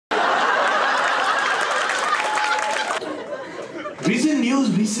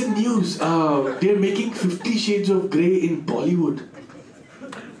recent news. They're making 50 Shades of Grey in Bollywood.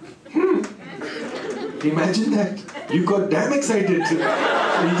 Imagine that. You got damn excited. You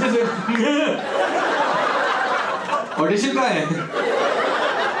just went, audition का है?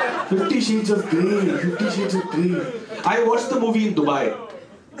 50 Shades of Grey. 50 Shades of Grey. I watched the movie in Dubai.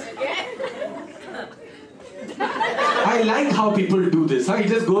 I like how people do this. He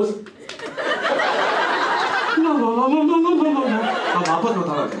just goes. अब वापस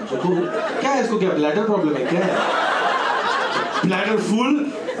बताना क्या है इसको क्या bladder problem है क्या है ब्लैडर फुल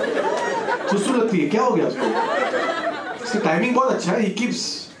सुसु लगती है क्या हो गया उसको इसका टाइमिंग बहुत अच्छा है he keeps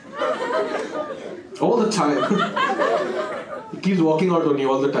all the time he keeps walking out on you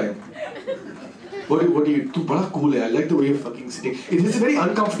all the time what do you तू बड़ा cool है I like the way you're fucking sitting it is very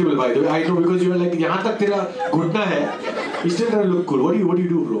uncomfortable by the way I know because you're like यहाँ तक तेरा घुटना है you still try to look cool what do you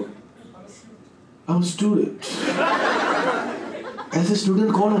do bro I'm a student. As a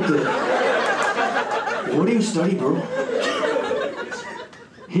student, कौन होते हैं? What do you study, bro?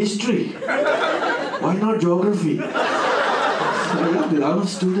 History. Why not geography? I love it. I'm a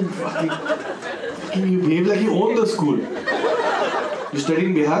student. Fucking you behave like you own the school. You study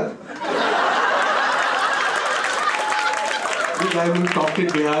in Bihar? The guy who talked in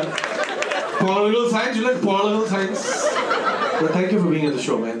Bihar. Political science. You like political science? But thank you for being at the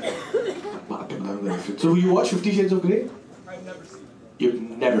show, man. So you watch 50 Shades of Grey? I've never seen it. You've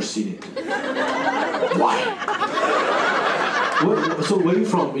never seen it. Why? So where are you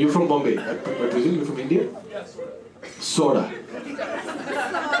from? You're from Bombay. I presume you're from India? Yeah, sort of. Soda.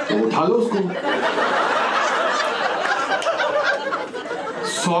 तो उठा लो उसको.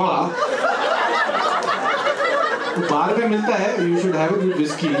 Soda. तो बार में मिलता है. You should have it with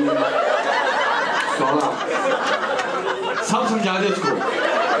whiskey. Soda. सब समझा दे उसको.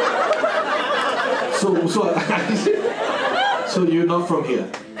 So you're not from here.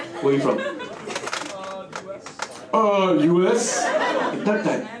 Where are you from? US. US? At that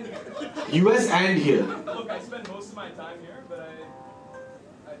time. US and here. Look, I spend most of my time here, but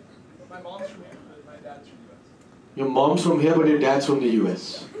my mom's from here, but my dad's from the US. Your mom's from here, but your dad's from the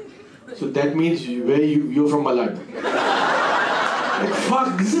US. So that means you're from Malad. Like,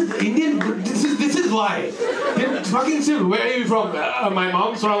 fuck, this is Indian. This is why. They're fucking still. Where are you from? My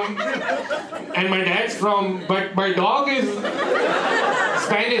mom's from, and my dad's from. But my dog is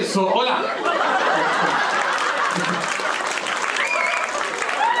Spanish. So hola.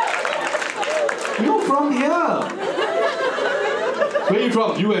 You're from here. Where are you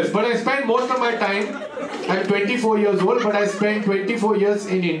from? US. But I spend most of my time. I'm 24 years old, but I spent 24 years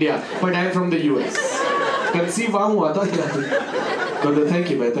in India. But I'm from the US. Conceive हुआ था. But thank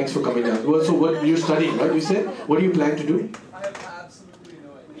you, man. Thanks for coming down. Well, so what you're studying, right? You said. What do you plan to do? I have absolutely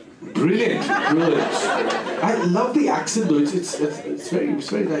no idea. Brilliant, brilliant. I love the accent though. It's very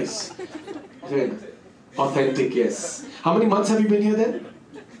nice. Very nice. Authentic, yes. How many months have you been here then?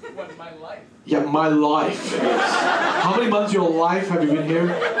 What, my life? Yeah, my life. Yes. How many months of your life have you been here?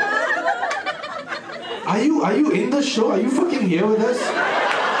 Are you in the show? Are you fucking here with us?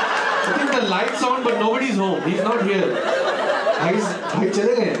 I think the lights on, but nobody's home. He's not here. भाई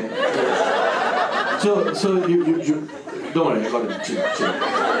चले गए हैं. So you don't worry, I got it. Chill.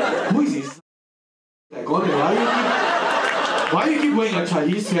 Who is this? Why you keep going? Acha,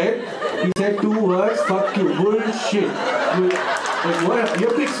 he said 2 words. Fuck you. Bullshit. Like what? You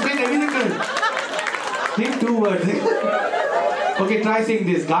have to explain everything to him. Think 2 words. Okay, try saying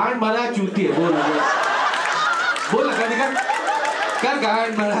this. गांड मारा चूती है. बोल लगा कर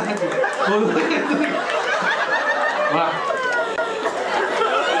गांड मारा. बोल. वाह.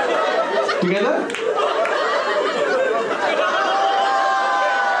 Together?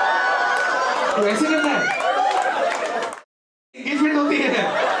 तो ऐसे करना है. Engagement होती है.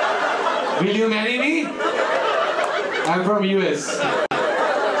 Will you marry me? I'm from US.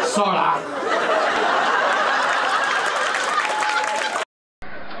 Sorta.